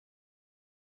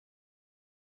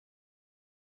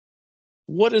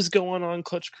What is going on,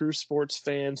 Clutch Crew sports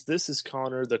fans? This is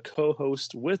Connor, the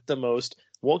co-host with the most,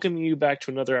 welcoming you back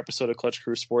to another episode of Clutch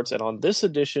Crew Sports. And on this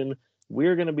edition,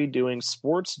 we're going to be doing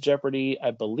Sports Jeopardy.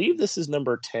 I believe this is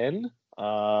number 10.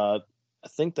 I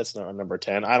think that's not number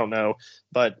 10. I don't know.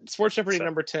 But Sports Jeopardy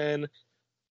number 10.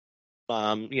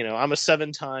 I'm a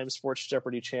 7-time Sports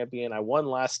Jeopardy champion. I won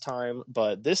last time,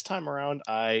 but this time around,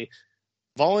 I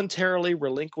voluntarily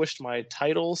relinquished my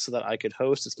title so that I could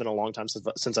host. It's been a long time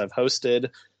since I've hosted,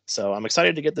 so I'm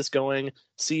excited to get this going,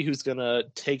 see who's going to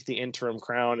take the interim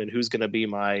crown and who's going to be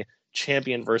my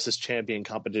champion versus champion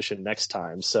competition next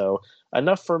time. So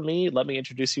enough for me. Let me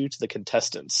introduce you to the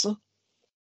contestants.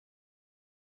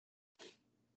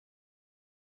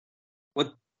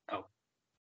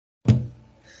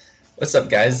 What's up,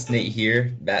 guys? Nate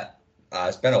here.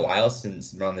 It's been a while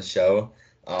since I've been on the show.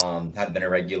 Haven't been a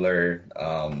regular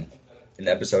in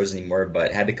the episodes anymore,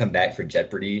 but had to come back for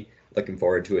Jeopardy. Looking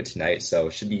forward to it tonight, so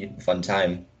it should be a fun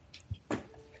time.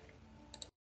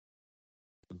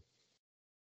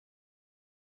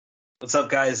 What's up,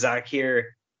 guys? Zach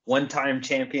here. One-time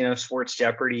champion of Sports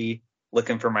Jeopardy.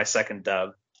 Looking for my second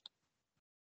dub.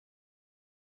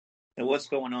 And what's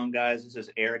going on, guys? This is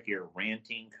Eric, your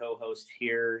ranting co-host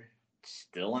here.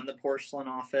 Still in the porcelain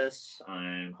office.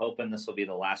 I'm hoping this will be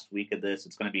the last week of this.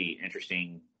 It's going to be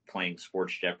interesting playing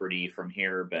Sports Jeopardy from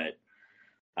here, but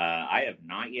I have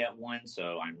not yet won,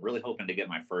 so I'm really hoping to get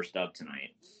my first dub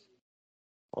tonight.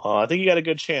 Well, I think you got a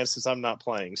good chance since I'm not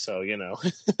playing, so, you know.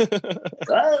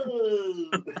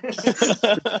 Oh!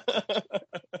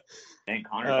 And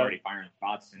Connor's already firing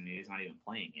shots, and he's not even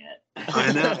playing yet.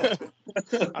 I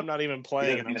know. I'm not even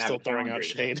playing, and I'm still throwing out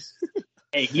shade.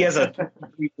 Hey, he has a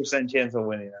 3% chance of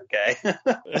winning, okay?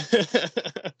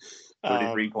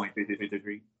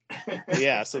 33.3333.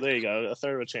 Yeah, so there you go. A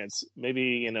third of a chance.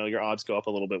 Maybe, your odds go up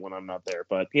a little bit when I'm not there.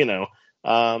 But,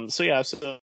 so Sports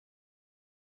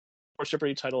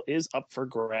Jeopardy title is up for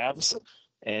grabs.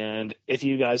 And if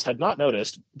you guys had not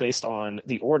noticed, based on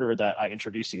the order that I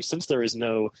introduced you, since there is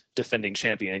no defending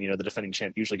champion, the defending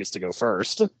champ usually gets to go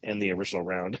first in the original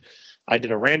round, I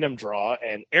did a random draw.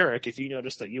 And Eric, if you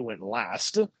noticed that you went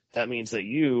last, that means that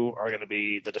you are going to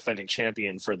be the defending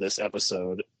champion for this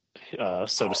episode, so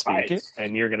to speak, right.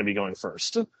 And you're going to be going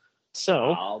first.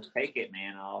 So I'll take it,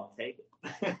 man. I'll take it.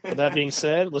 With that being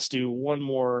said, let's do one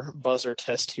more buzzer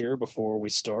test here before we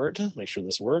start. Make sure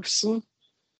this works.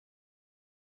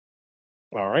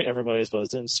 All right, everybody's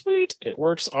buzzed in. Sweet, it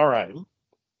works. All right.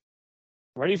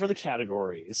 Ready for the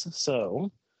categories.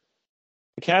 So,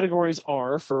 the categories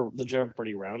are, for the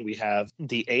Jeopardy round, we have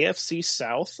the AFC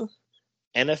South,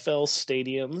 NFL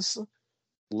stadiums,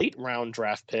 late round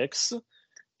draft picks,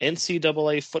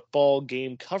 NCAA football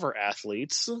game cover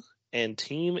athletes, and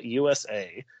Team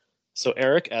USA. So,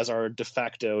 Eric, as our de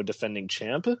facto defending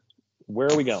champ, where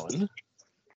are we going?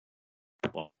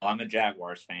 Well, I'm a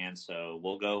Jaguars fan, so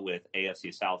we'll go with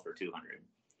AFC South for 200.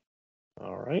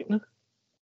 All right.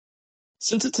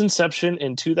 Since its inception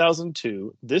in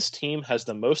 2002, this team has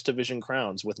the most division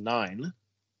crowns with 9.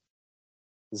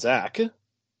 Zach?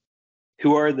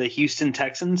 Who are the Houston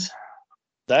Texans?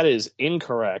 That is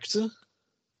incorrect.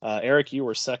 Eric, you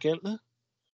were second.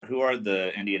 Who are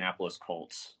the Indianapolis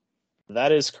Colts?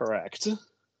 That is correct.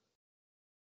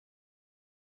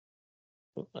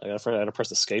 I gotta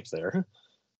press escape there.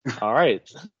 All right.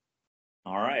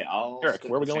 All right. Eric,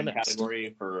 where are we going next?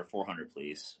 Category for 400,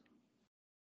 please.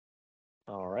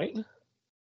 All right.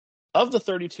 Of the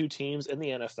 32 teams in the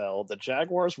NFL, the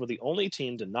Jaguars were the only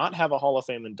team to not have a Hall of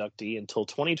Fame inductee until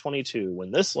 2022,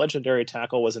 when this legendary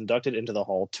tackle was inducted into the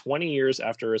Hall 20 years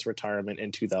after his retirement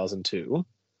in 2002.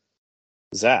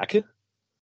 Zach?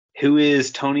 Who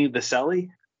is Tony Baselli?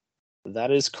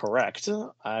 That is correct.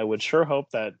 I would sure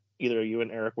hope that either you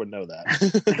and Eric would know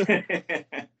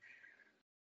that.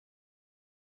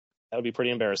 That would be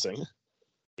pretty embarrassing.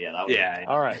 Yeah, that would. Yeah.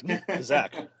 All right.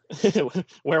 Zach,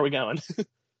 where are we going?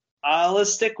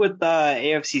 Let's stick with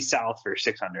AFC South for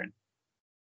 600.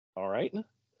 All right.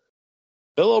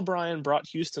 Bill O'Brien brought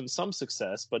Houston some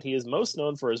success, but he is most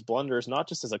known for his blunders not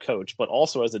just as a coach, but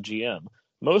also as a GM.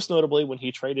 Most notably when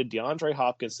he traded DeAndre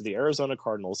Hopkins to the Arizona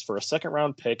Cardinals for a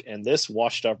second-round pick and this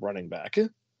washed-up running back.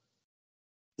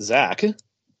 Zach?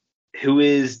 Who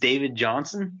is David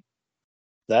Johnson?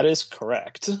 That is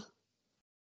correct.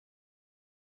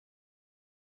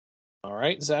 All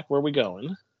right, Zach, where are we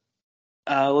going?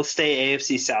 Let's stay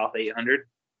AFC South, 800.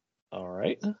 All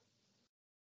right.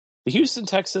 The Houston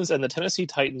Texans and the Tennessee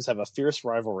Titans have a fierce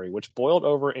rivalry, which boiled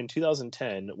over in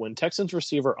 2010 when Texans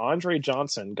receiver Andre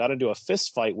Johnson got into a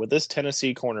fist fight with this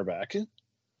Tennessee cornerback.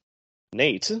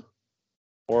 Nate,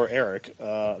 or Eric,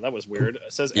 that was weird.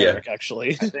 It says Eric,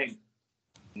 actually. I think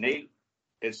Nate.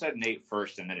 It said Nate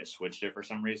first, and then it switched it for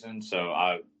some reason. So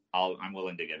I'm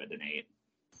willing to give it to Nate.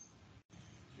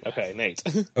 Okay, Nate.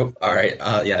 Oh, all right.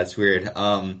 Yeah, it's weird.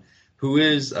 Who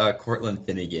is Cortland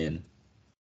Finnegan?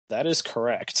 That is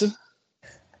correct. I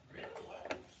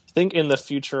think in the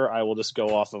future I will just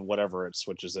go off of whatever it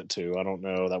switches it to. I don't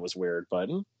know. That was weird, but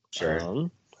Sure.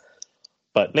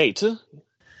 But Nate,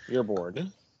 you're bored.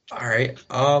 All right.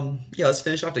 Yeah, let's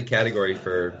finish off the category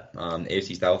for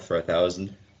AFC South for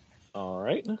 1,000. All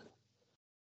right.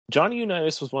 Johnny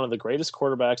Unitas was one of the greatest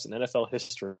quarterbacks in NFL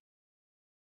history.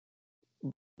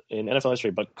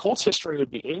 But Colts history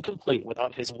would be incomplete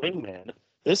without his wingman,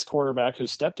 this quarterback who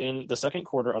stepped in the second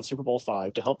quarter on Super Bowl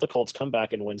V to help the Colts come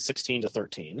back and win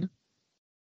 16-13.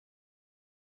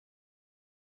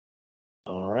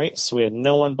 All right, so we had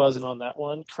no one buzzing on that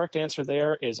one. Correct answer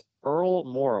there is Earl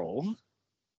Morrall.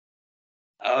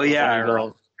 Oh yeah,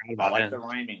 Earl. I like the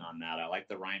rhyming on that.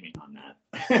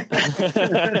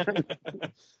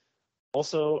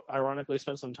 Also, ironically,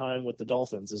 spent some time with the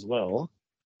Dolphins as well.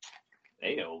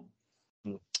 Ayo.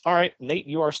 All right, Nate,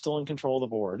 you are still in control of the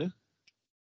board.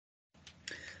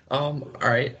 All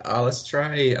right. Let's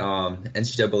try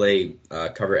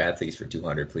NCAA cover athletes for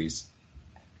 200, please.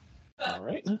 All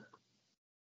right.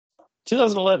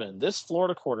 2011, this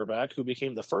Florida quarterback who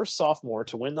became the first sophomore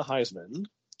to win the Heisman,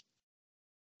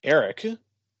 Eric.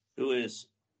 Who is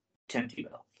Tim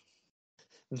Tebow?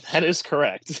 That is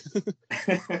correct.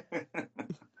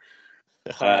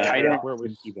 Where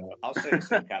would you go? I'll say the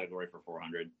same category for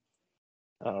 400.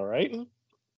 All right.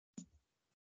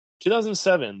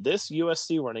 2007, this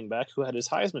USC running back who had his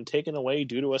Heisman taken away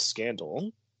due to a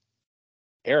scandal,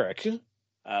 Eric. Who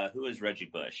is Reggie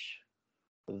Bush?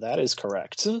 That is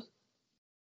correct. And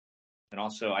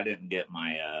also, I didn't get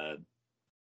my.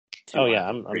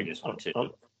 I'm previous one too.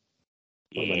 What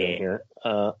am I doing here?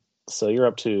 So you're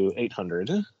up to 800.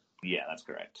 Yeah, that's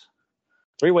correct.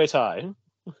 Three-way tie.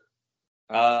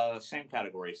 Same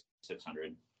category,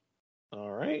 600.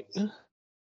 All right.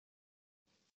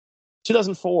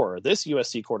 2004, this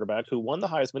USC quarterback who won the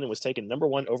Heisman and was taken number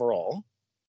 1 overall,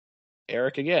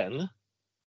 Eric again.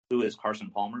 Who is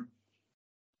Carson Palmer?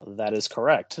 That is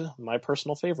correct. My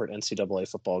personal favorite NCAA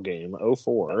football game,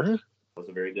 04. That was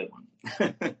a very good one.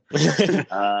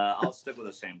 I'll stick with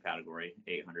the same category,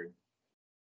 800.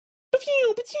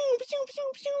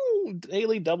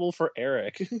 Daily double for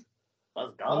Eric.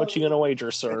 Let's go. How much you gonna wager,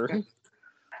 sir?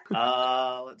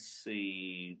 Let's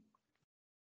see.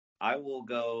 I'll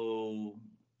go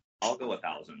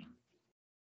 1,000.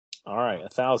 All right,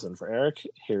 1,000 for Eric.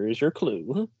 Here is your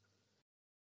clue.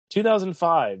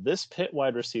 2005, this Pitt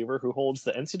wide receiver who holds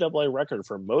the NCAA record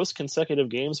for most consecutive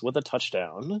games with a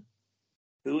touchdown.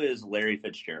 Who is Larry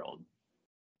Fitzgerald?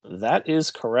 That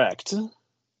is correct.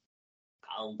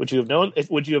 Would you have known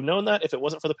that if it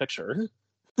wasn't for the picture?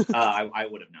 I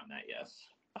would have known that, yes.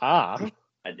 I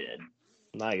did.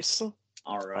 Nice.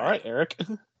 All right. All right, Eric.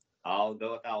 I'll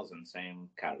go 1,000, same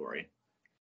category.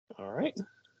 All right.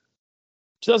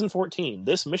 2014,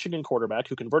 this Michigan quarterback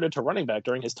who converted to running back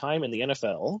during his time in the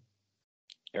NFL.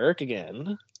 Eric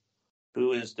again.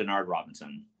 Who is Denard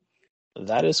Robinson?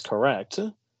 That is correct.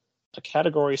 A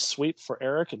category sweep for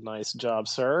Eric. Nice job,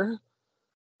 sir.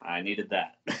 I needed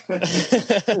that.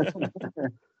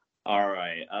 All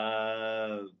right.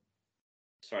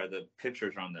 Sorry, the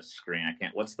pictures are on the screen. I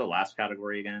can't. What's the last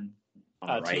category again? On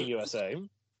the right? Team USA.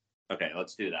 Okay,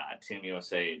 let's do that. Team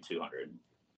USA 200.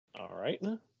 All right.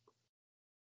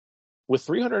 With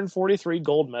 343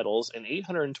 gold medals and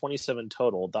 827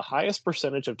 total, the highest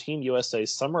percentage of Team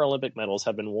USA's Summer Olympic medals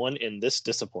have been won in this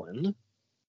discipline.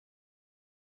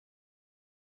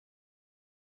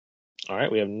 All right,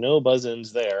 we have no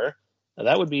buzz-ins there. Now,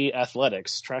 that would be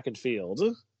athletics, track and field.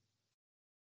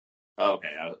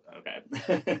 Okay. I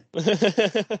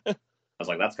was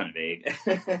like, that's kind of vague.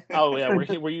 Oh yeah,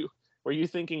 were you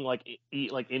thinking like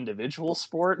individual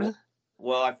sport?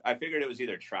 Well, I figured it was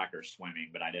either track or swimming,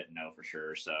 but I didn't know for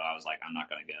sure, so I was like, I'm not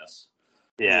gonna guess.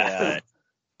 Yeah.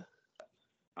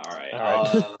 All right.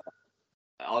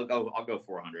 I'll go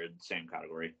 400, same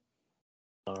category.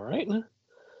 All right.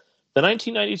 The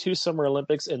 1992 Summer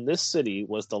Olympics in this city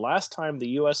was the last time the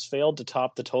U.S. failed to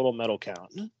top the total medal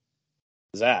count.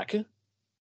 Zach.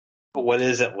 What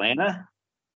is Atlanta?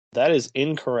 That is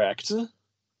incorrect.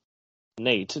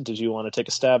 Nate, did you want to take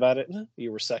a stab at it?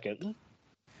 You were second.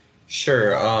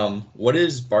 Sure. What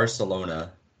is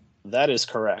Barcelona? That is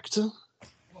correct.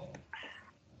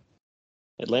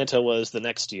 Atlanta was the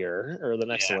next year, or the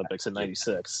next Olympics in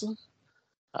 96.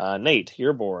 Nate,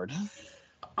 you're bored.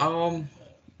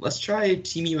 Let's try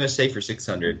Team USA for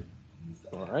 600.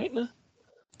 All right.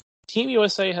 Team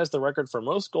USA has the record for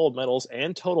most gold medals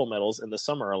and total medals in the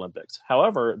Summer Olympics.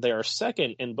 However, they are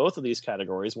second in both of these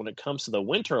categories when it comes to the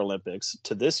Winter Olympics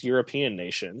to this European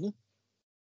nation.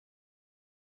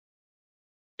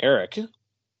 Eric.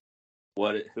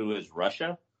 Who is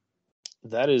Russia?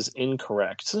 That is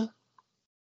incorrect.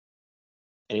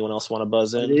 Anyone else want to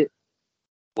buzz in?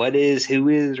 Who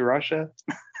is Russia?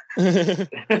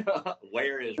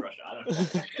 Where is Russia? I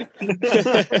don't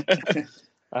know.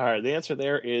 All right, the answer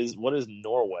there is, what is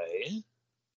Norway?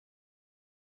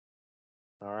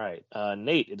 All right,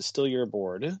 Nate, it is still your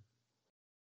board.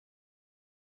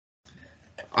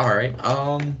 All right,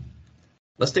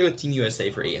 let's stay with Team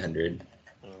USA for 800.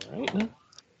 All right.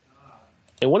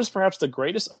 And what is perhaps the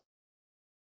greatest in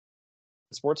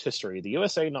sports history? The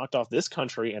USA knocked off this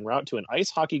country en route to an ice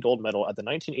hockey gold medal at the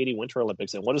 1980 Winter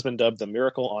Olympics in what has been dubbed the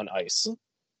Miracle on Ice.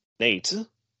 Nate.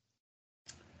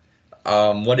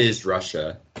 What is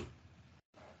Russia?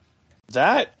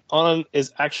 That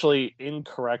is actually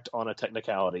incorrect on a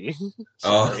technicality.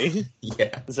 Sorry.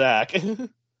 Yeah. Zach.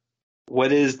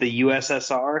 What is the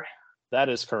USSR? That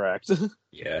is correct.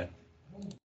 Yeah.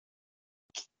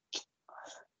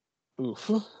 Oof.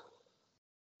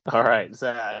 All right,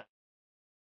 Zach.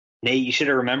 Nate, you should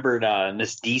have remembered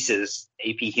Miss Deese's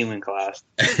AP Human class.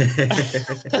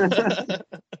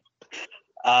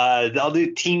 I'll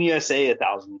do Team USA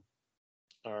 1,000.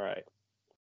 All right.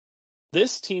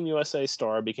 This Team USA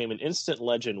star became an instant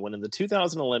legend when in the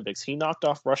 2000 Olympics he knocked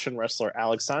off Russian wrestler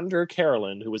Alexander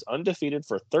Karelin, who was undefeated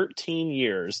for 13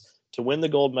 years, to win the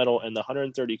gold medal in the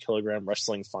 130 kilogram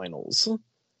wrestling finals.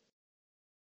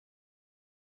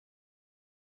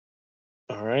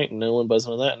 All right, no one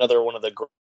buzzing on that. Another one of the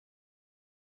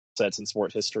sets in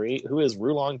sport history. Who is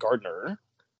Rulon Gardner?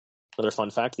 Another fun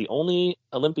fact, the only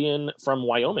Olympian from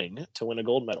Wyoming to win a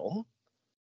gold medal.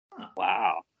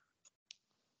 Wow.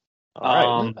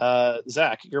 All right.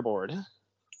 Zach, your board.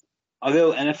 I'll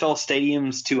go NFL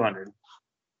Stadiums 200.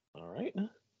 All right.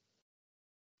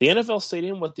 The NFL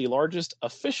stadium with the largest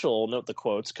official, note the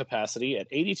quotes, capacity at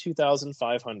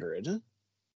 82,500.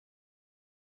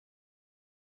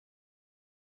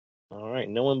 All right.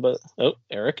 No one but... Oh,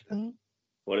 Eric.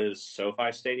 What is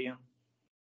SoFi Stadium?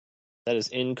 That is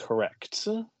incorrect.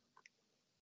 All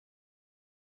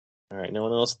right. No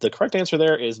one else. The correct answer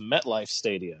there is MetLife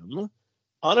Stadium.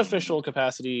 Unofficial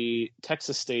capacity,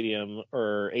 Texas Stadium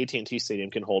or AT&T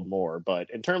Stadium can hold more, but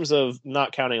in terms of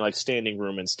not counting like standing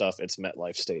room and stuff, it's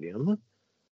MetLife Stadium.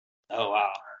 Oh,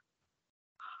 wow.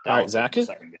 All right, Zach.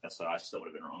 Second guess, so I still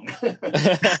would have been wrong.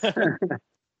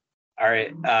 All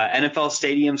right, NFL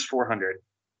Stadiums 400.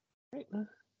 Right.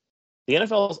 The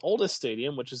NFL's oldest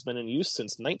stadium, which has been in use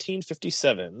since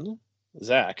 1957.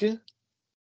 Zach.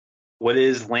 What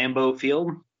is Lambeau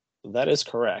Field? That is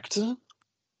correct.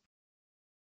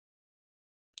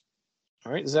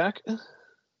 All right, Zach. All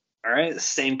right,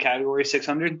 same category,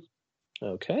 600.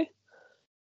 Okay.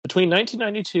 Between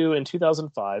 1992 and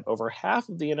 2005, over half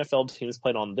of the NFL teams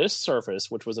played on this surface,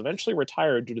 which was eventually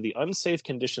retired due to the unsafe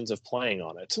conditions of playing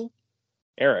on it.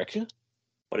 Eric.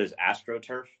 What is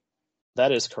AstroTurf?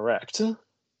 That is correct. All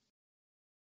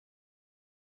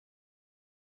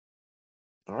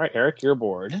right, Eric, you're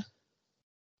bored.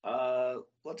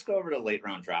 Let's go over to late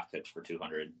round draft picks for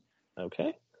 200.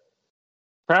 Okay.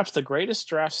 Perhaps the greatest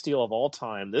draft steal of all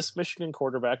time, this Michigan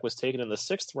quarterback was taken in the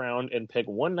 6th round and pick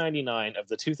 199 of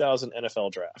the 2000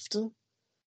 NFL draft.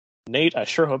 Nate, I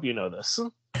sure hope you know this.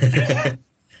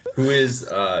 Who is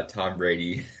Tom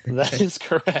Brady? That is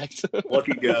correct.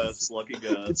 Lucky guess. Lucky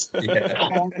guess. Yeah.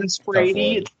 Thomas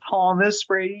Brady. It's Thomas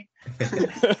Brady.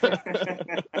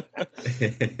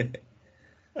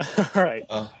 All right,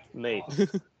 Nate.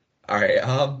 All right,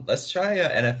 let's try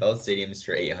NFL stadiums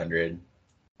for 800.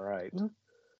 All right.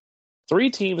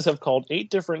 3 teams have called 8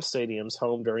 different stadiums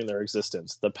home during their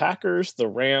existence. The Packers, the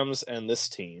Rams, and this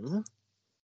team.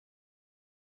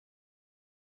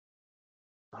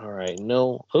 All right,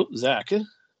 no. Oh, Zach.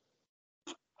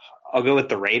 I'll go with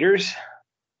the Raiders.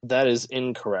 That is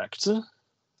incorrect.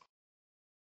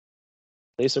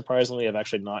 They surprisingly have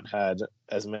actually not had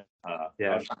as many. I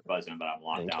was trying to buzz in, but I'm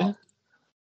locked out.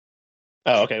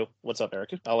 Oh, okay. What's up,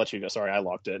 Eric? I'll let you go. Sorry, I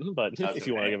locked in, but if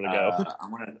you want to give it a go. I'm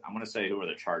gonna say who are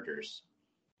the Chargers.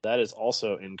 That is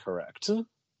also incorrect. All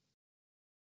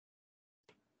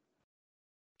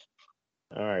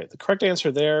right. The correct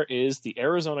answer there is the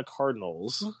Arizona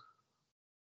Cardinals.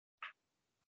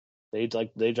 They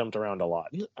jumped around a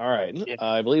lot. All right. Yeah.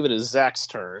 I believe it is Zach's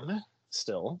turn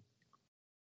still.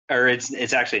 Or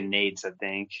it's actually Nate's, I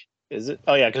think. Is it?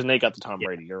 Oh yeah, because Nate got the Tom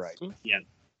Brady. You're right. Yeah.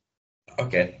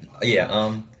 Okay.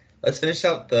 Yeah. Let's finish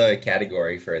out the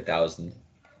category for 1,000.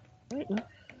 Right.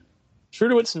 True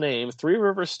to its name, Three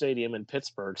Rivers Stadium in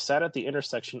Pittsburgh sat at the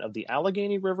intersection of the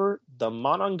Allegheny River, the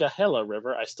Monongahela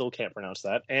River, I still can't pronounce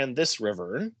that, and this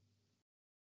river.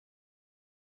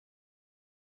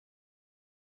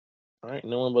 All right,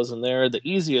 no one was in there. The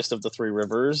easiest of the three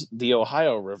rivers, the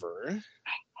Ohio River.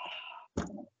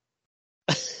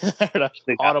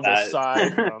 Audible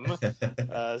sigh from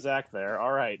Zach there.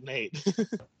 All right, Nate.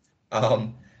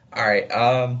 All right.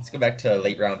 Let's go back to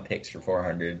late round picks for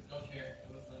 400.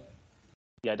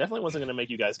 Yeah, I definitely wasn't going to make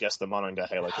you guys guess the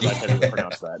Monongahela because I couldn't even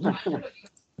pronounce that.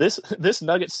 This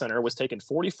Nuggets center was taken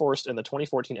 41st in the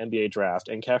 2014 NBA draft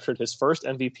and captured his first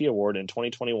MVP award in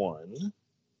 2021.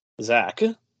 Zach.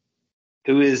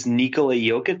 Who is Nikola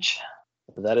Jokic?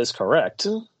 That is correct.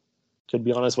 Could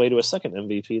be on his way to a second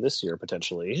MVP this year,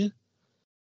 potentially.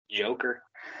 Joker.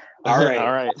 All right.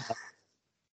 All right.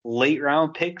 Late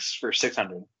round picks for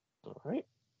 600. All right.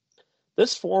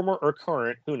 This former or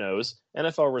current, who knows,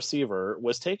 NFL receiver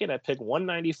was taken at pick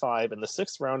 195 in the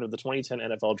 6th round of the 2010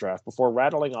 NFL draft before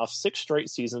rattling off 6 straight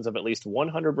seasons of at least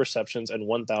 100 receptions and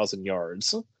 1,000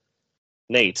 yards.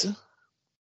 Nate.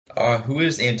 Who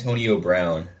is Antonio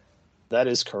Brown? That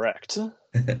is correct.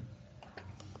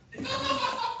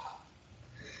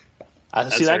 I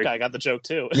see that guy got the joke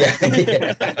too.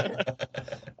 Yeah.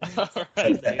 All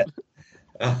right, Nate.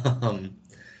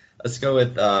 Let's go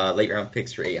with late round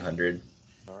picks for 800.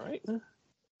 All right.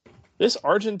 This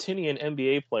Argentinian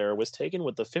NBA player was taken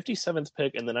with the 57th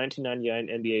pick in the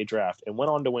 1999 NBA draft and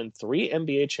went on to win 3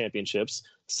 NBA championships,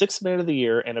 6th Man of the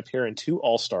Year, and appear in 2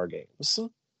 All-Star games.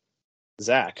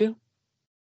 Zach.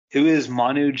 Who is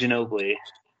Manu Ginobili?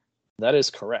 That is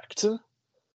correct.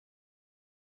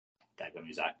 That go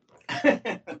me, Zach.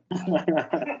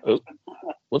 Oh,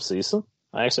 whoopsies.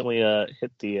 I accidentally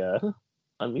hit the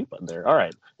unmute button there. All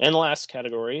right. And last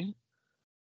category.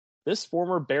 This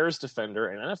former Bears defender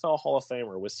and NFL Hall of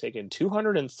Famer was taken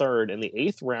 203rd in the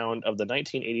 8th round of the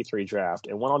 1983 draft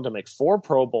and went on to make 4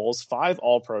 Pro Bowls, 5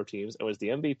 All-Pro teams, and was the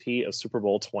MVP of Super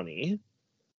Bowl 20.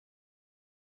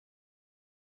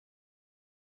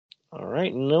 All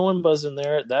right, no one buzzed in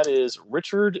there. That is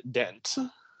Richard Dent.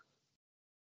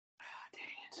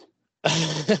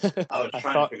 I was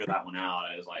trying to figure that one out.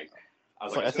 I was like,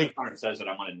 I think Connor says it,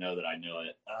 I want to know that I knew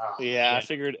it. Yeah, I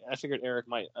figured Eric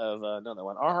might have known that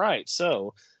one. All right,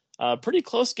 so pretty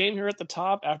close game here at the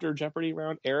top after Jeopardy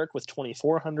round. Eric with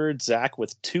 2,400, Zach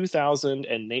with 2,000,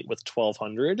 and Nate with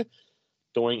 1,200.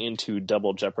 Going into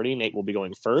double Jeopardy, Nate will be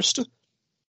going first.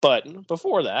 But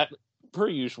before that, per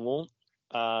usual,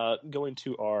 going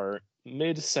to our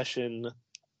mid-session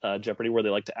Jeopardy where they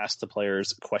like to ask the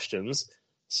players questions.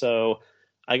 So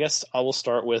I guess I will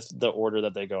start with the order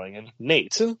that they're going in.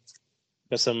 Nate,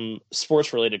 got some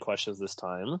sports-related questions this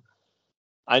time.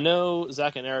 I know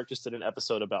Zach and Eric just did an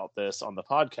episode about this on the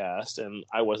podcast, and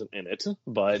I wasn't in it,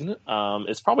 but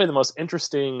it's probably the most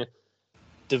interesting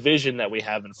division that we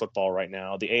have in football right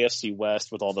now. The AFC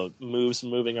West with all the moves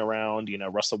moving around,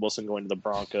 Russell Wilson going to the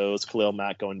Broncos, Khalil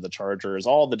Mack going to the Chargers,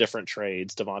 all the different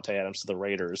trades, Devontae Adams to the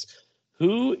Raiders.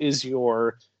 Who is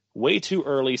your way too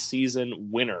early season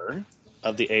winner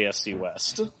of the AFC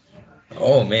West?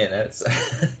 Oh man,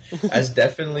 that's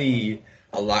definitely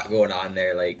a lot going on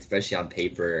there, like especially on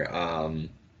paper.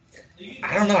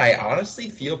 I don't know. I honestly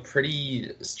feel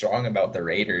pretty strong about the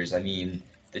Raiders. I mean,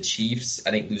 the Chiefs,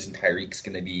 I think losing Tyreek's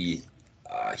going to be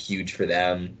huge for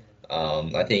them.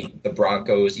 I think the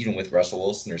Broncos, even with Russell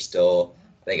Wilson, are still,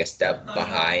 I think, a step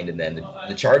behind. And then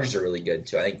the Chargers are really good,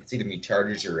 too. I think it's either going to be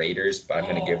Chargers or Raiders, but I'm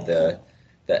going to give the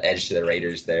edge to the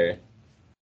Raiders there.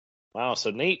 Wow,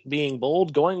 so Nate being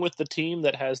bold, going with the team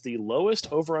that has the lowest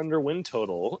over-under win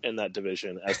total in that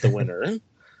division as the winner.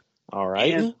 All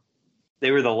right. And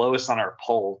they were the lowest on our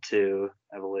poll, too,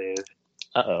 I believe.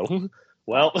 Uh-oh.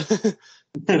 Well,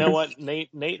 you know what, Nate,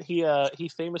 he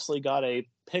famously got a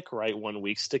pick right one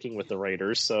week sticking with the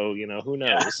Raiders, so, who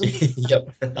knows? Yep.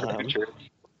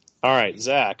 All right,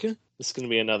 Zach, this is going to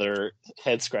be another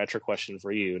head-scratcher question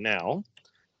for you. Now,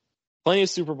 plenty of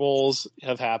Super Bowls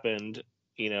have happened,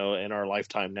 in our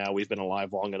lifetime now. We've been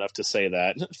alive long enough to say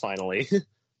that, finally.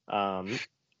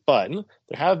 But there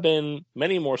have been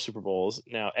many more Super Bowls.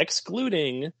 Now,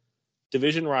 excluding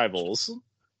division rivals,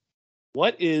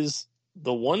 what is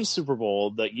the one Super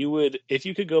Bowl that you would, if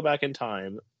you could go back in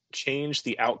time, change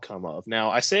the outcome of?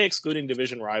 Now, I say excluding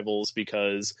division rivals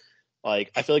because, I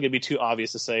feel like it'd be too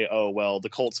obvious to say, oh, well, the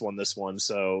Colts won this one,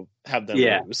 so have them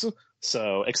lose.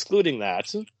 So, excluding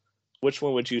that, which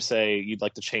one would you say you'd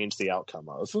like to change the outcome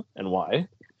of, and why?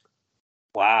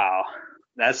 Wow,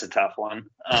 that's a tough one.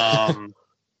 Let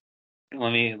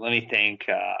me think.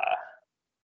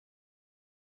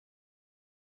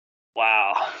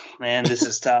 Wow, man, this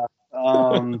is tough.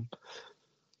 I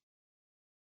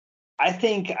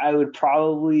think I would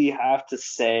probably have to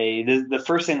say the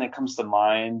first thing that comes to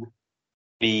mind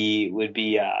would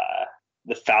be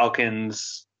the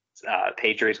Falcons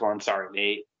Patriots one. Sorry,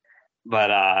 Nate, but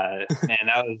man,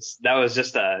 that was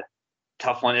just a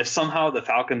tough one. If somehow the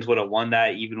Falcons would have won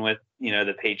that, even with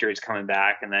the Patriots coming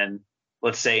back, and then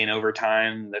let's say in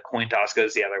overtime the coin toss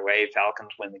goes the other way,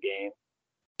 Falcons win the game.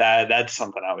 That's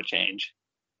something I would change.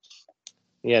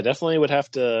 Yeah, definitely would have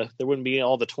to. There wouldn't be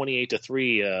all the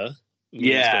 28-3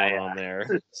 memes going on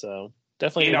there. So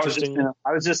definitely interesting.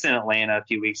 I was just in Atlanta a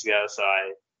few weeks ago, so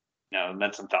I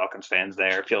met some Falcons fans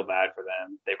there. Feel bad for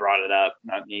them. They brought it up,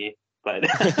 not me. But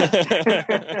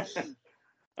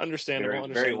understandable.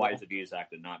 Very wise of you,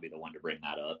 Zach, to not be the one to bring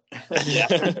that up.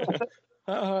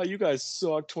 Yeah. You guys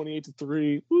suck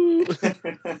 28-3. Woo.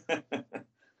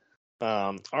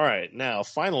 All right. Now,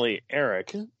 finally,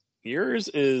 Eric, yours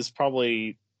is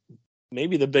probably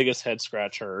maybe the biggest head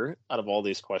scratcher out of all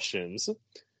these questions.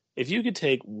 If you could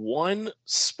take one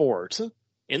sport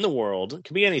in the world, it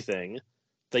could be anything,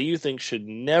 that you think should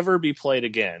never be played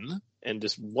again and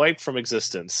just wiped from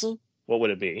existence, what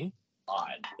would it be?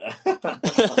 Odd.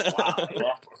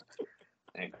 Wow.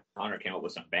 And Connor came up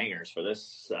with some bangers for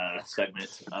this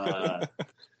segment.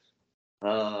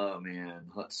 Oh man,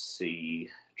 let's see.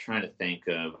 Trying to think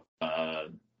of a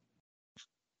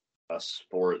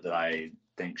sport that I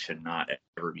think should not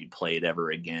ever be played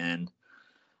ever again.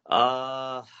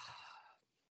 Man,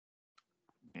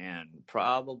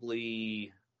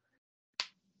 probably.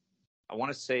 I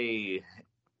want to say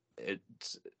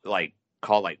it's like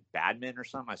called like badminton or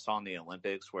something. I saw in the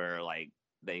Olympics where like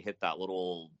they hit that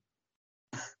little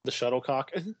the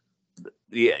shuttlecock.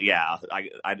 Yeah. I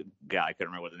couldn't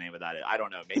remember what the name of that is. I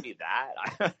don't know. Maybe that.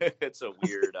 It's a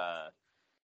weird.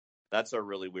 That's a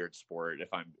really weird sport.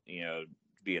 If I'm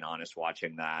being honest,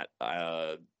 watching that.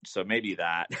 So maybe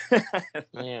that.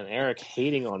 Man, Eric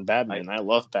hating on badminton. I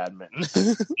love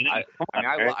badminton.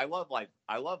 I love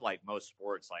most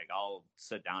sports. Like I'll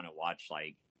sit down and watch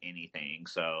like anything.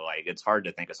 So like it's hard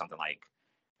to think of something like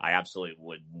I absolutely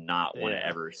would not want to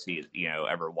ever see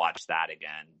ever watch that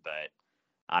again. But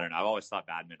I don't know. I've always thought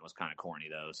badminton was kind of corny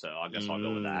though. So I guess I'll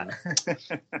go with that.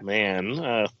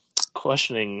 Man,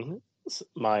 questioning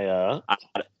my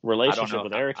relationship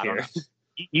with Eric here.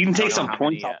 You can take some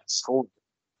points off the score.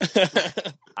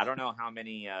 I don't know how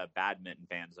many badminton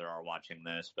fans there are watching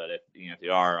this, but if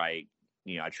you are, I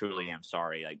truly am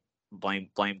sorry. Like blame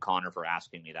Connor for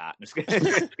asking me that.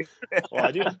 Well,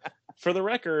 I do. For the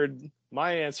record,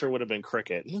 my answer would have been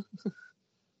cricket. So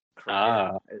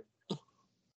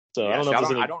yeah, I don't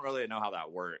know. I don't really know how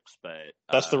that works, but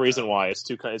that's the reason why it's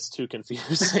too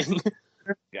confusing.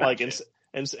 Gotcha. Like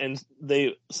and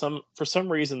they for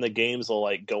some reason the games will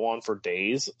like go on for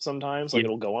days sometimes. Like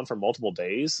it'll go on for multiple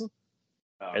days,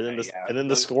 and then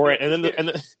the score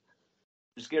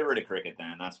just get rid of cricket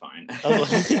then. That's fine. I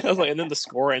was like, and then the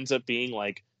score ends up being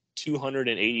like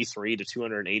 283 to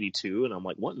 282, and I'm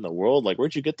like, what in the world? Like,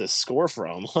 where'd you get this score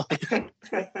from?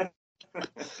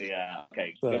 Yeah.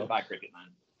 Okay. So. Goodbye, cricket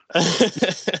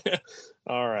then.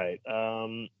 All right.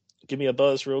 Give me a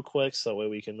buzz real quick so that way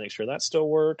we can make sure that still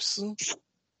works.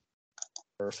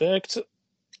 Perfect.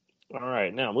 All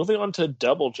right. Now, moving on to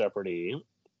Double Jeopardy.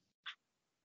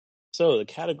 So the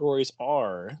categories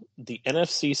are the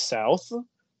NFC South.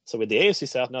 So with the AFC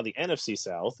South, now the NFC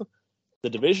South, the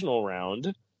divisional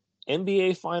round,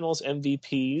 NBA Finals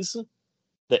MVPs,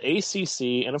 the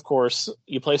ACC, and of course,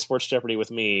 you play Sports Jeopardy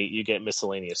with me, you get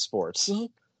miscellaneous sports.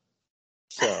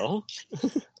 So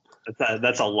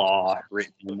that's a law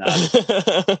written in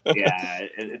that. Yeah,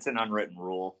 it's an unwritten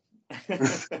rule.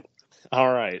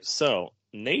 All right, so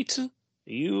Nate,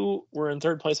 you were in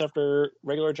third place after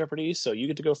regular Jeopardy, so you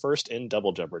get to go first in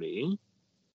Double Jeopardy.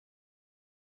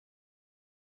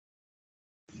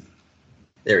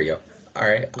 There we go. All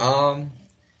right.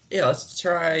 Yeah, let's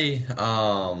try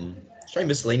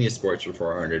miscellaneous sports for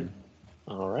 400.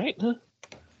 All right.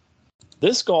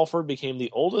 This golfer became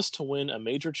the oldest to win a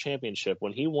major championship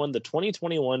when he won the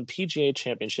 2021 PGA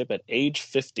Championship at age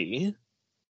 50.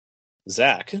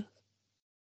 Zach.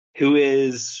 Who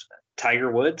is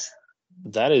Tiger Woods?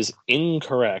 That is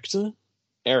incorrect.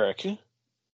 Eric.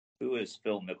 Who is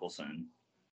Phil Mickelson?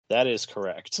 That is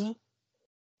correct.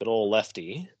 Good old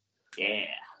lefty. Yeah.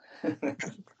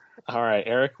 All right,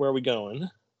 Eric, where are we going?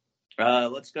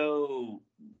 Let's go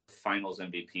Finals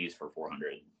MVPs for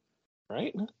 400.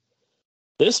 Right.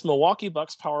 This Milwaukee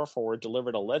Bucks power forward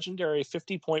delivered a legendary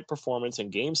 50-point performance in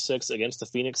Game 6 against the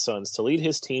Phoenix Suns to lead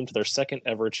his team to their second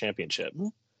ever championship.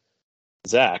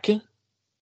 Zach.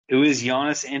 Who is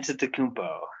Giannis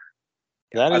Antetokounmpo?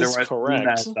 That is Otherwise, correct.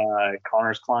 That's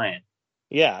Connor's client.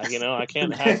 Yeah, I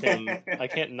can't have him. I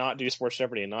can't not do Sports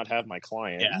Jeopardy and not have my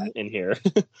client in here.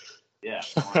 Yeah.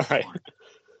 All right,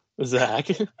 Zach.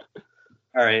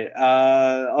 All right.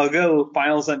 I'll go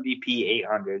Finals MVP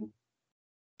 800.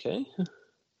 Okay.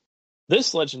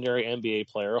 This legendary NBA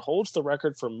player holds the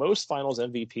record for most Finals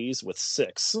MVPs with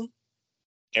 6.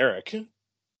 Eric.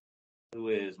 Who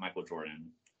is Michael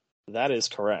Jordan? That is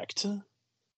correct.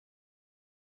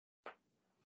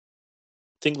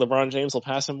 Think LeBron James will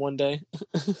pass him one day?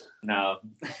 No.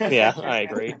 Yeah, I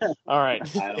agree. All right.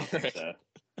 I don't think so.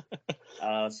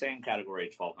 Same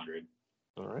category, 1200.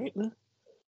 All right.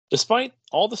 Despite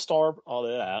all the star power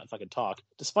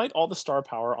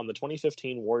on the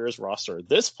 2015 Warriors roster,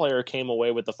 this player came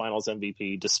away with the Finals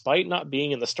MVP despite not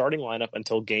being in the starting lineup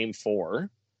until Game 4.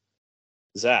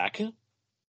 Zach.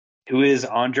 Who is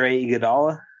Andre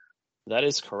Iguodala? That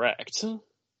is correct.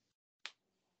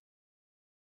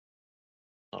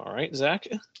 All right, Zach.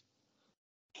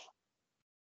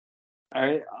 All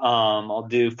right. I'll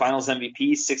do Finals MVP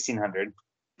 1600.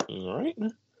 All right.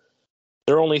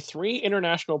 There are only 3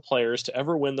 international players to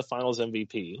ever win the Finals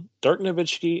MVP: Dirk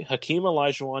Nowitzki, Hakeem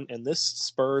Olajuwon, and this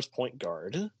Spurs point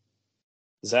guard.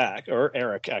 Zach, or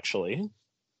Eric, actually.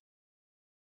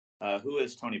 Who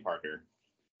is Tony Parker?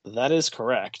 That is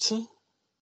correct.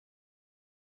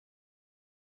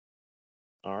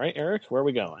 All right, Eric, where are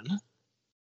we going?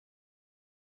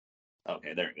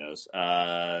 Okay, there it goes.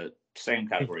 Same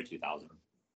category, 2000.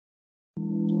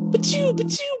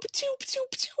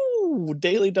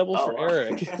 Daily double for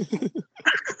Eric.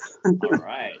 All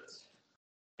right.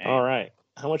 All right.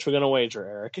 How much are we going to wager,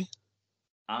 Eric?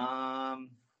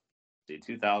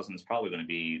 2000 is probably going to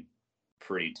be a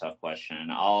pretty tough question.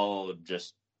 I'll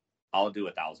do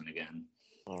 1,000 again.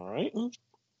 All right.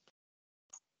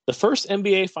 The first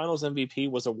NBA Finals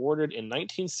MVP was awarded in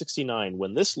 1969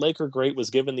 when this Laker great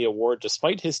was given the award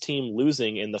despite his team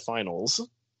losing in the finals.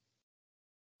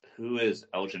 Who is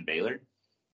Elgin Baylor?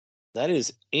 That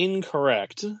is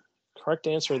incorrect. Correct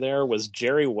answer there was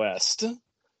Jerry West. Well,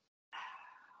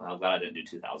 I'm glad I didn't do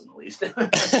 2000 at least.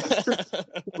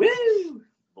 Woo!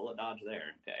 Bullet dodge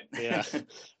there. Okay. Yeah.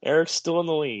 Eric's still in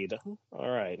the lead. All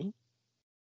right.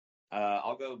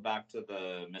 I'll go back to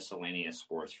the miscellaneous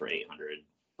sports for 800.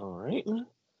 All right.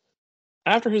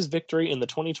 After his victory in the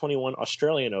 2021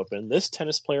 Australian Open, this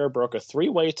tennis player broke a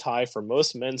 3-way tie for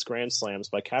most men's Grand Slams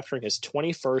by capturing his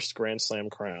 21st Grand Slam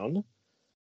crown.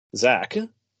 Zach.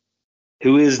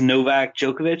 Who is Novak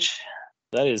Djokovic?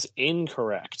 That is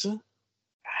incorrect.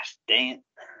 Gosh, dang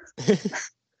it.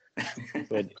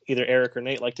 Would either Eric or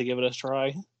Nate like to give it a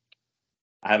try?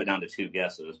 I have it down to 2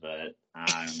 guesses, but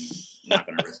I'm not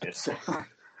going to risk it.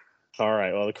 All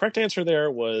right. Well, the correct answer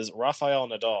there was Rafael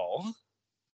Nadal.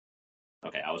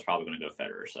 Okay, I was probably going to go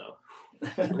Federer, so.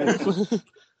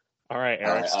 All right,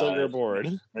 Eric, still your board.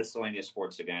 Miscellaneous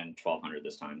sports again, 1200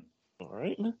 this time. All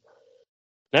right.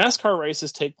 NASCAR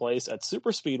races take place at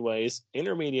super speedways,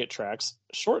 intermediate tracks,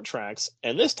 short tracks,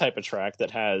 and this type of track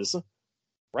that has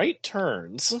right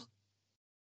turns.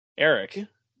 Eric.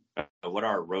 What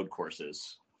are road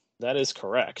courses? That is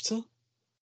correct.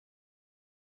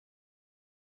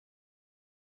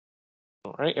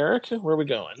 All right, Eric, where are we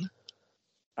going?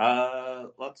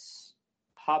 Let's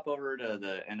hop over to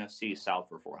the NFC South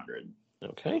for 400.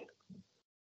 Okay.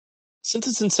 Since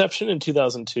its inception in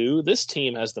 2002, this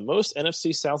team has the most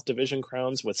NFC South division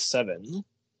crowns with 7.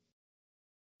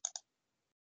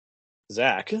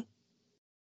 Zach.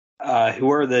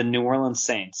 Who are the New Orleans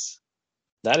Saints?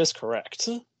 That is correct.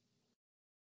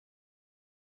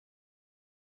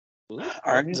 All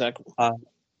right. Zach.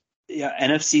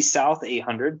 NFC South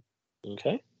 800.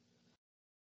 Okay.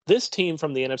 This team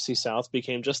from the NFC South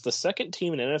became just the second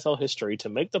team in NFL history to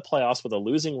make the playoffs with a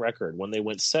losing record when they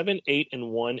went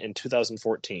 7-8-1 in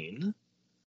 2014.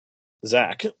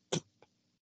 Zach.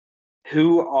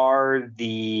 Who are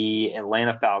the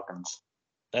Atlanta Falcons?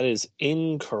 That is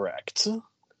incorrect.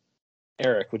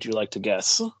 Eric, would you like to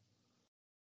guess?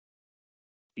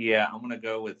 Yeah, I'm going to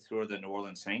go with who are the New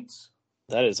Orleans Saints.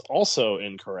 That is also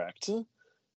incorrect.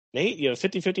 Nate, you have a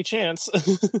 50-50 chance.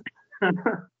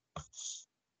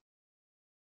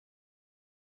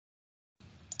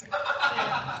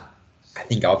 I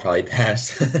think I'll probably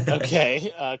pass.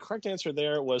 Okay. Correct answer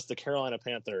there was the Carolina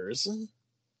Panthers.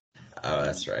 Oh,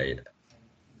 that's right.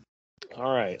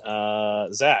 All right.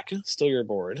 Zach, still your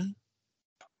board.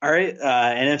 All right.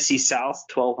 NFC South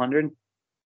 1200.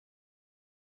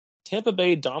 Tampa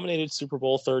Bay dominated Super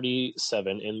Bowl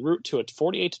 37 en route to a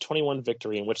 48-21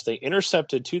 victory in which they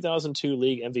intercepted 2002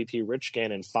 league MVP Rich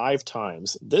Gannon 5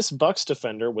 times. This Bucs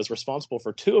defender was responsible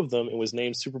for 2 of them and was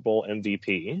named Super Bowl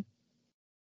MVP.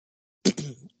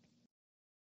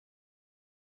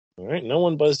 All right, no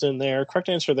one buzzed in there. Correct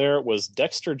answer there was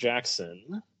Dexter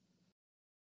Jackson.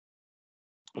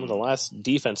 One of the last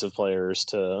defensive players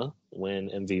to win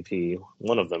MVP.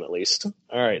 One of them, at least.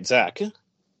 All right, Zach.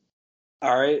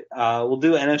 All right. We'll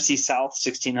do NFC South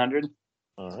 1600.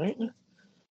 All right.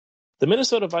 The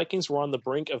Minnesota Vikings were on the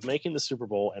brink of making the Super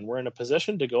Bowl and were in a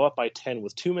position to go up by 10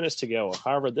 with 2 minutes to go.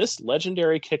 However, this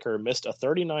legendary kicker missed a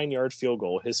 39-yard field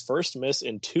goal, his first miss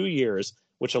in 2 years,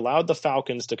 which allowed the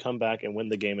Falcons to come back and win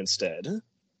the game instead.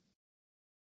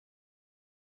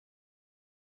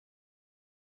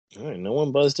 All right, no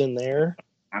one buzzed in there.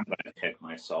 I'm going to pick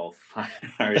myself.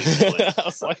 I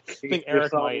was like, I think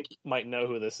Eric might know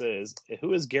who this is.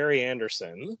 Who is Gary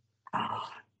Anderson?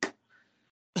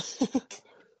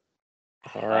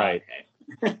 All right.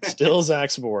 Okay. Still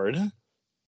Zach's board.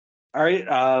 All right.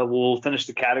 We'll finish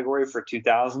the category for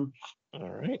 2000. All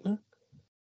right.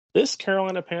 This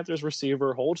Carolina Panthers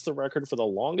receiver holds the record for the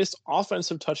longest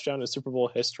offensive touchdown in Super Bowl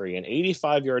history, an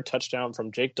 85-yard touchdown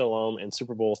from Jake Delhomme in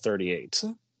Super Bowl 38.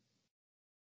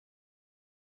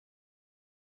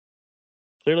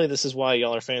 Clearly, this is why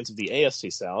y'all are fans of the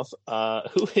AFC South.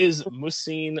 Who is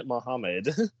Muhsin Muhammad?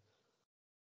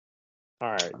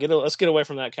 All right, let's get away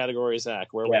from that category, Zach.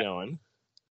 Where are we going?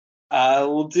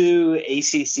 We'll do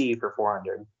ACC for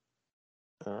 400.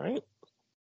 All right.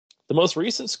 The most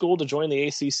recent school to join the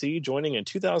ACC, joining in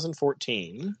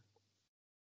 2014.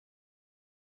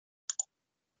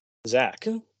 Zach.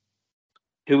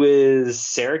 Who is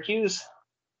Syracuse?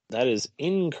 That is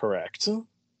incorrect.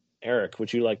 Eric,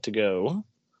 would you like to go?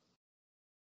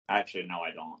 Actually, no,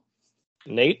 I don't.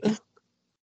 Nate?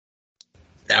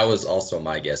 That was also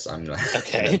my guess. I'm not.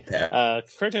 Okay.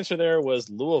 Correct answer there was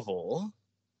Louisville.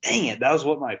 Dang it. That was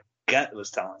what my gut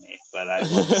was telling me. But I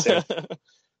went to Syracuse.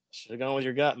 Should have gone with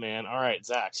your gut, man. All right,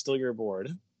 Zach, still your board.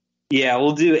 Yeah,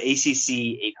 we'll do ACC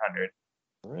 800.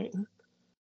 All right.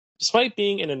 Despite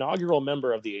being an inaugural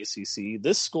member of the ACC,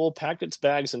 this school packed its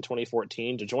bags in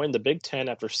 2014 to join the Big Ten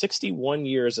after 61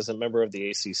 years as a member of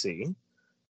the ACC.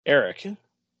 Eric.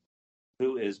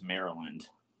 Who is Maryland?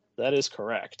 That is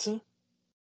correct.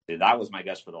 Dude, that was my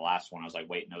guess for the last one. I was like,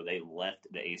 wait, no, they left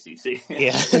the ACC.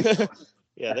 Yeah.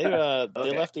 Yeah, they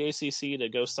Okay. left the ACC to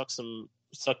go suck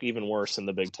even worse in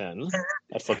the Big Ten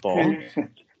at football.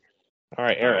 All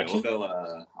right, Eric. All right, we'll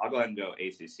go. I'll go ahead and go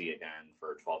ACC again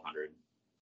for 1200.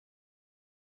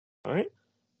 All right.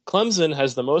 Clemson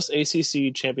has the most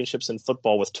ACC championships in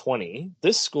football with 20.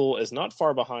 This school is not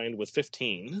far behind with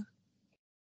 15.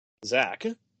 Zach.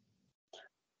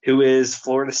 Who is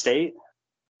Florida State?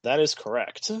 That is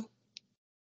correct.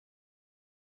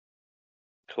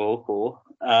 Cool.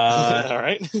 All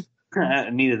right. I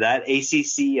needed that.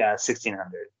 ACC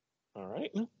 1600. All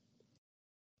right.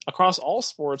 Across all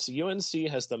sports, UNC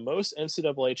has the most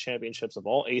NCAA championships of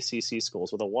all ACC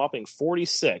schools with a whopping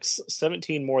 46,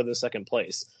 17 more than second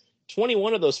place.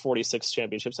 21 of those 46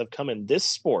 championships have come in this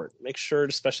sport. Make sure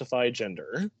to specify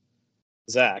gender.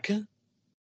 Zach.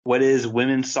 What is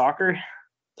women's soccer?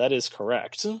 That is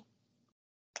correct.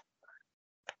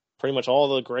 Pretty much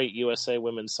all the great USA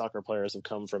women's soccer players have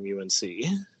come from UNC.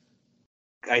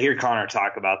 I hear Connor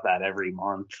talk about that every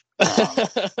month.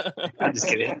 I'm just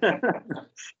kidding.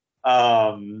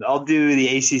 I'll do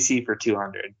the ACC for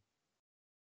 200.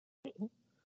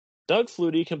 Doug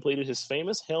Flutie completed his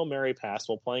famous Hail Mary pass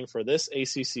while playing for this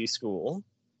ACC school.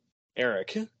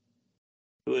 Eric.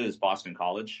 Who is Boston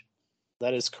College?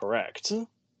 That is correct.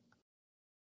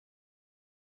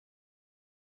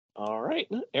 All right.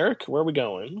 Eric, where are we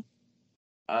going?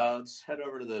 Let's head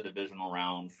over to the divisional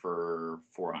round for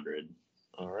 400.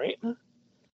 All right.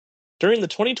 During the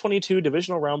 2022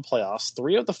 divisional round playoffs,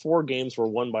 3 of the 4 games were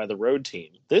won by the road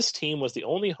team. This team was the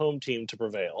only home team to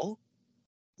prevail.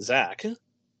 Zach.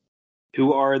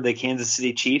 Who are the Kansas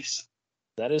City Chiefs?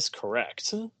 That is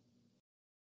correct. All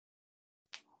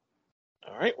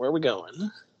right, where are we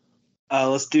going?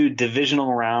 Let's do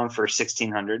divisional round for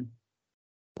 1600.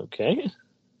 Okay.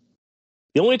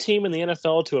 The only team in the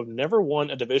NFL to have never won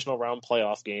a divisional round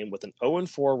playoff game with an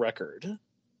 0-4 record.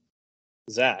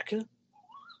 Zach.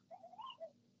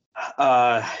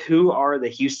 Who are the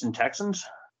Houston Texans?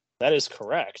 That is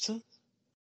correct.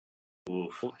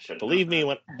 Oof, Believe me,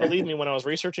 when I was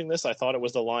researching this, I thought it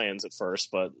was the Lions at first,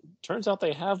 but turns out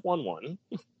they have won one.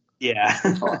 Yeah.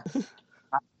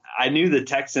 I knew the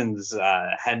Texans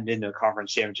hadn't been to a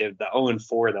conference championship. The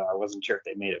 0-4, though, I wasn't sure if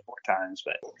they made it 4 times,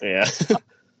 but Yeah.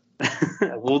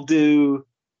 we'll do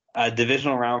a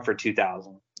divisional round for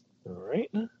 2000. All right.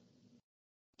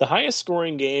 The highest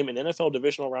scoring game in NFL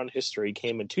divisional round history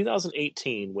came in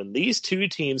 2018 when these 2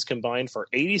 teams combined for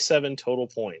 87 total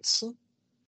points.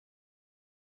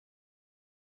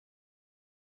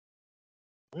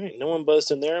 All right, no one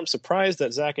buzzed in there. I'm surprised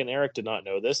that Zach and Eric did not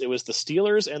know this. It was the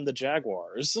Steelers and the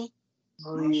Jaguars.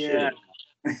 Oh, yeah.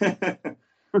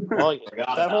 Well,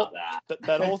 Forgot that about whole that.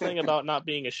 that whole thing about not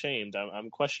being ashamed, I'm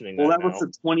questioning Well, that that now. was the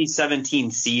 2017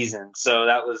 season, so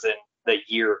that was in the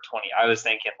year of 20. I was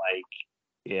thinking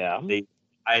Yeah,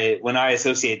 when I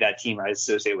associate that team, I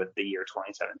associate with the year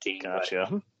 2017.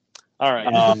 gotcha. All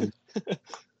right.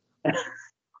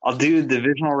 I'll do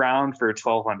divisional round for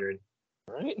 1,200.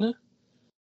 All right.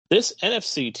 This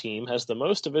NFC team has the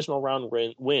most divisional round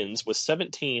wins with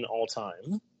 17 all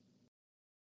time.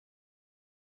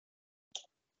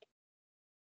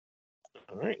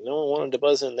 All right, no one wanted to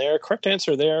buzz in there. Correct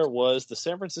answer there was the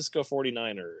San Francisco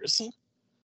 49ers.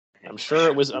 I'm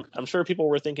sure people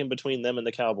were thinking between them and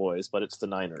the Cowboys, but it's the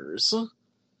Niners. All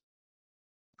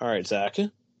right, Zach.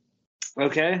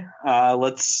 Okay,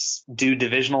 let's do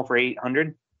divisional for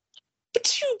 800.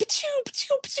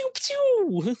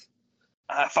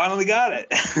 I finally got it.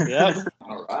 Yep.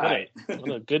 All right.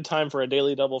 What a good time for a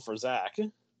daily double for Zach.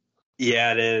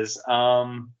 Yeah, it is.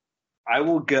 I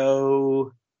will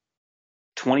go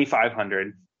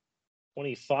 2,500.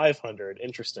 2,500.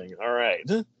 Interesting. All right.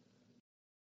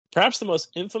 Perhaps the most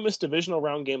infamous divisional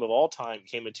round game of all time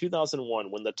came in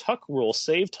 2001 when the Tuck rule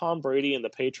saved Tom Brady and the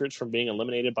Patriots from being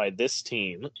eliminated by this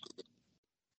team.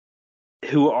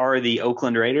 Who are the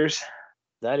Oakland Raiders?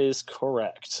 That is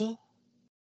correct.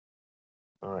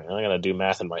 All right, I got to do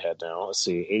math in my head now. Let's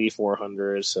see,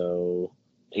 8,400, so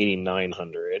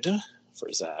 8,900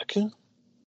 for Zach.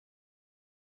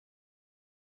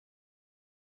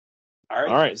 All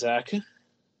right, Zach.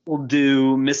 We'll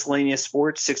do miscellaneous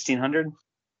sports, 1,600.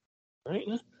 All right.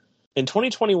 In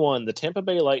 2021, the Tampa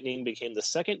Bay Lightning became the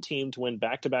second team to win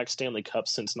back-to-back Stanley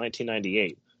Cups since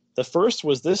 1998. The first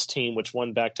was this team, which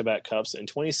won back-to-back Cups in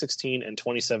 2016 and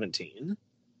 2017.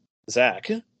 Zach.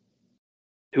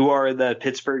 Who are the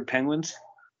Pittsburgh Penguins?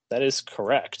 That is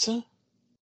correct. All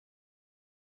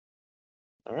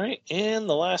right, and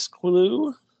the last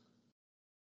clue.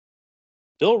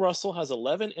 Bill Russell has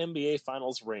 11 NBA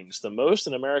Finals rings, the most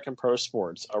in American pro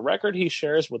sports, a record he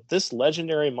shares with this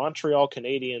legendary Montreal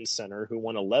Canadiens center who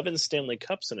won 11 Stanley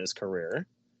Cups in his career.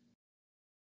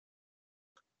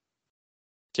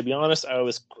 To be honest, I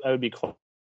would be quite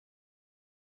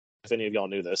if any of y'all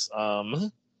knew this.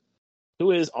 Who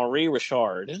is Henri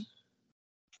Richard?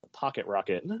 Pocket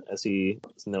Rocket, as he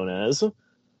is known as.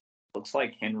 Looks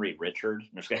like Henry Richard.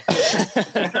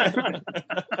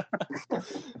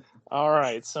 All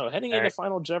right, so heading into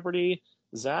Final Jeopardy,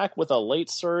 Zach with a late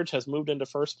surge has moved into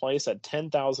first place at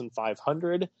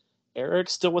 10,500. Eric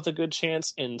still with a good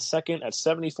chance in second at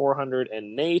 7,400,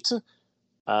 and Nate is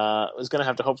going to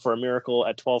have to hope for a miracle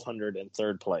at 1,200 in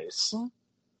third place.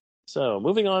 So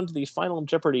moving on to the Final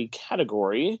Jeopardy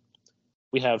category,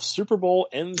 we have Super Bowl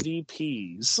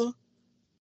MVPs.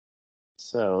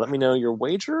 So let me know your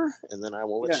wager, and then I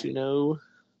will let you know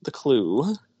the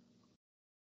clue.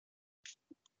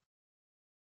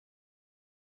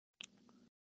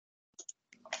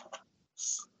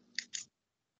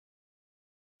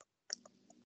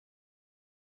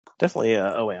 Definitely.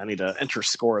 I need to enter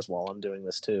scores while I'm doing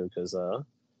this too, because so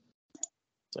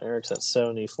Eric's at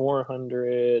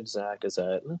 7,400, Zach is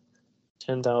at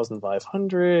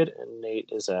 10,500, and Nate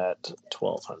is at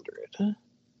 1,200.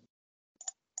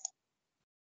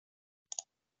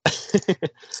 I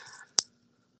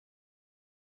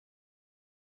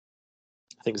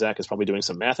think Zach is probably doing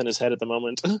some math in his head at the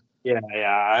moment. Yeah.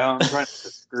 I'm trying to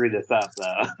screw this up,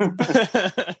 though.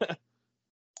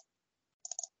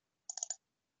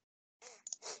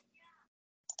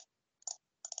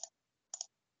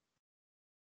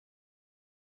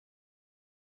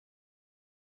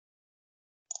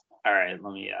 All right,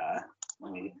 let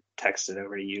me text it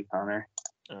over to you, Connor.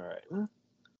 All right.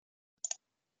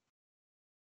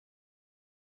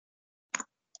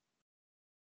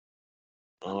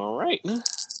 All right.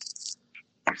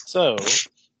 So,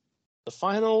 the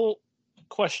final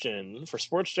question for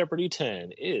Sports Jeopardy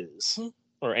 10 is,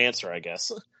 or answer, I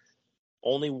guess.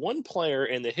 Only one player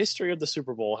in the history of the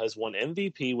Super Bowl has won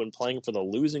MVP when playing for the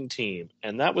losing team,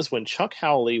 and that was when Chuck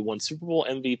Howley won Super Bowl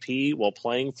MVP while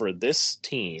playing for this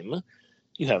team.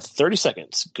 You have 30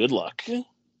 seconds. Good luck.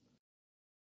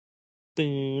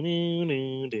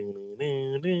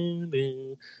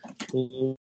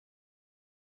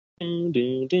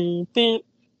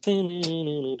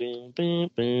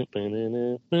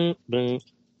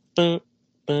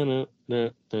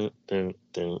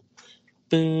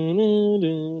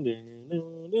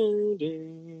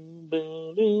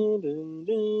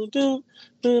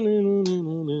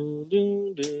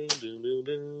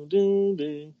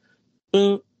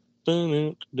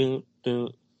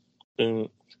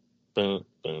 Boom,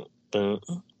 boom, boom.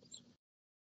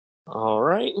 All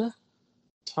right.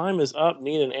 Time is up.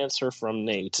 Need an answer from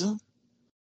Nate.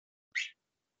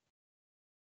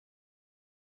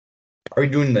 Are we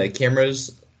doing the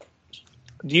cameras?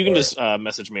 You can just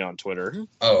message me on Twitter.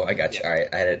 Oh, I got you. All right,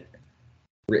 I had it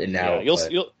written out.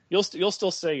 You'll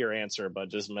still say your answer, but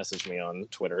just message me on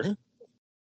Twitter.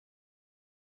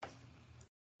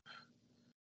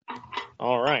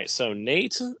 All right. So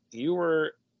Nate, you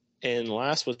were in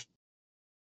last with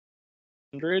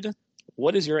 100.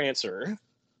 What is your answer?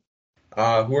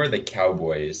 Who are the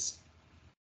Cowboys?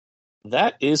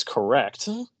 That is correct.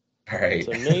 All right.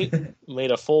 So Nate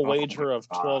made a full wager of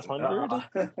 1,200,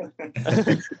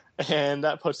 and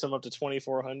that puts him up to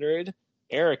 2,400.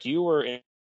 Eric, you were in.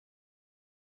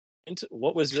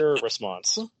 What was your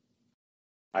response?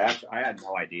 I had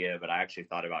no idea, but I actually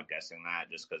thought about guessing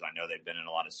that just because I know they've been in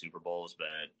a lot of Super Bowls, but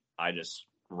I just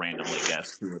randomly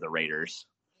guessed who were the Raiders.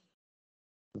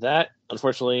 That,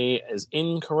 unfortunately, is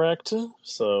incorrect.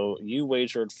 So you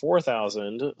wagered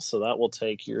 4,000, so that will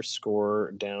take your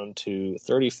score down to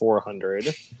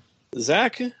 3,400.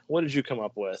 Zach, what did you come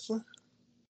up with?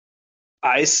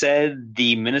 I said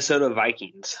the Minnesota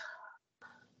Vikings.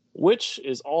 Which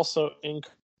is also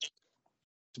incorrect,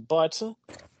 but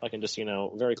I can just,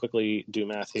 very quickly do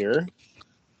math here.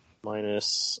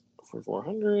 Minus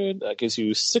 4,400, that gives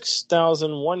you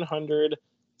 6,100.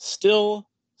 Still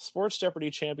Sports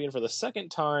Jeopardy champion for the second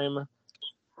time,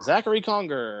 Zachary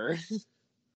Conger.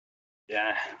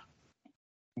 Yeah.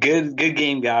 Good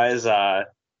game, guys.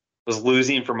 Was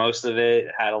losing for most of it.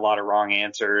 Had a lot of wrong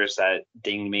answers that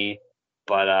dinged me.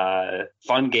 But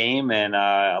fun game, and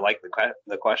I like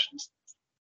the questions.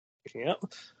 Yep.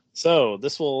 So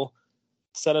this will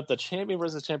set up the champion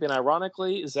versus champion.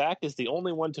 Ironically, Zach is the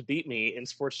only one to beat me in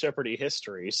Sports Jeopardy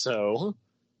history. So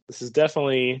this is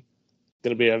definitely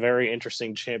going to be a very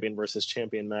interesting champion versus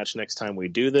champion match next time we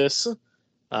do this.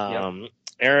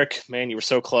 Eric, man, you were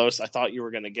so close. I thought you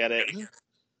were going to get it. Yeah,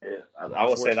 I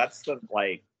will say that's the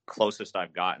closest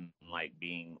I've gotten,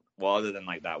 being other than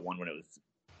that one when it was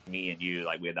me and you,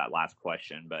 we had that last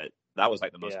question, but that was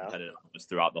the most competitive was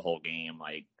throughout the whole game,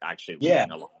 actually leading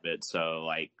a little bit. So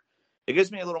it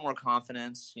gives me a little more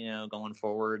confidence, going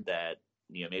forward that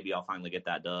maybe I'll finally get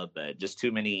that dub. But just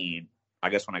too many. I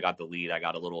guess when I got the lead, I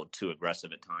got a little too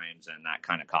aggressive at times, and that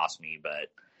kind of cost me. But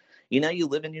you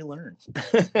live and you learn.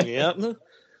 Yep.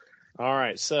 All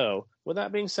right. So with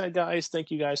that being said, guys, thank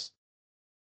you guys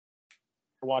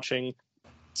for watching.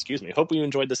 Excuse me. Hope you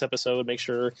enjoyed this episode. Make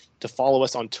sure to follow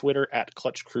us on Twitter at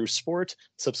Clutch Crew Sport.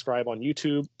 Subscribe on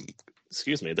YouTube.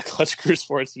 Excuse me, the Clutch Crew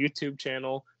Sports YouTube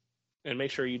channel. And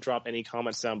make sure you drop any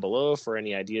comments down below for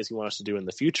any ideas you want us to do in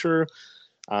the future.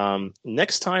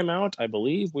 Next time out, I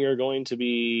believe we are going to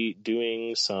be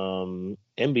doing some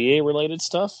NBA related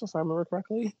stuff, if I remember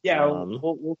correctly. Yeah,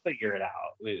 we'll figure it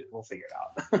out. We'll figure it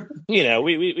out.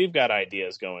 We've got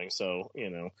ideas going, so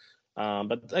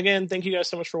but again, thank you guys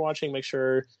so much for watching. Make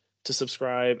sure to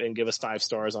subscribe and give us 5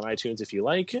 stars on iTunes if you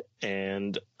like.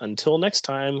 And until next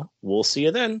time, we'll see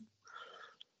you then.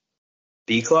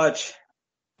 Be clutch.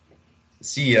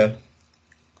 See ya.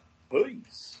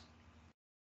 Peace.